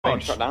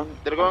garage.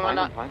 They're going on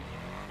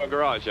that.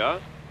 Garage, yeah?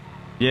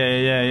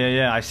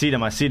 Yeah. I see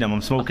them. I'm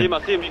smoking.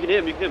 I see him. You can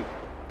hear him.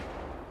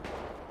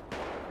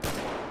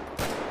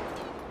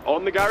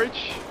 On the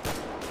garage.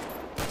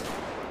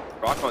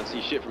 Bro, I can't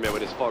see shit from here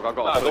with this fog. I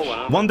got a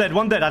push. One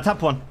dead. I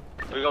tapped one.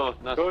 There we go.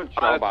 Nice.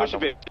 Push a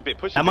bit.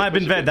 That might have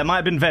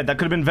been Ved. That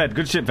could have been Ved.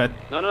 Good shit, Ved.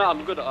 No,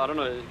 I'm good. I don't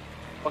know.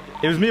 Okay.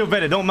 It was me or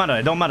Ved. It don't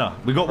matter.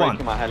 We got one.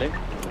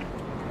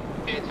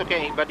 It's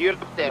okay, but you're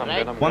up there,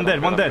 right? One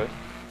dead.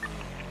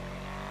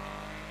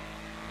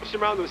 Push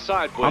him around to the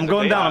side, boys. I'm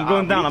going down.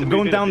 I'm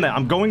going down there.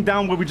 I'm going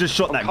down where we just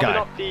shot that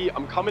guy.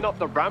 I'm coming up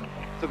the ramp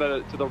to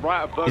the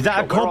right of Burger. Is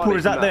that a cop or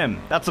is that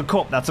them? That's a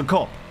cop.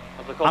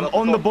 I'm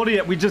on the body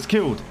that we just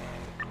killed.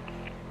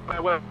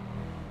 Where?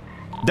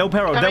 Del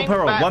Perro.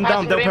 One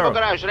down, Del Perro.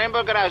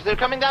 Rainbow Garage. They're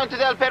coming down to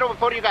Del Perro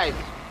before you guys.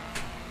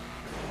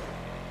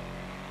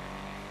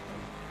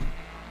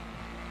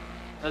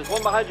 There's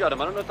one behind you,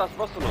 Adam. I don't know if that's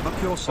Boston or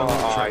not. You're so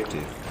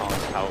attractive.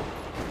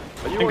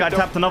 I think I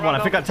tapped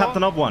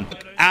another one.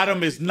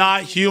 Adam is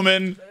not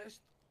human.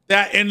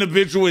 That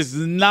individual is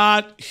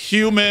not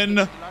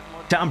human.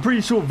 I'm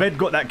pretty sure Ved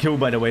got that kill,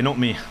 by the way, not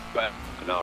me.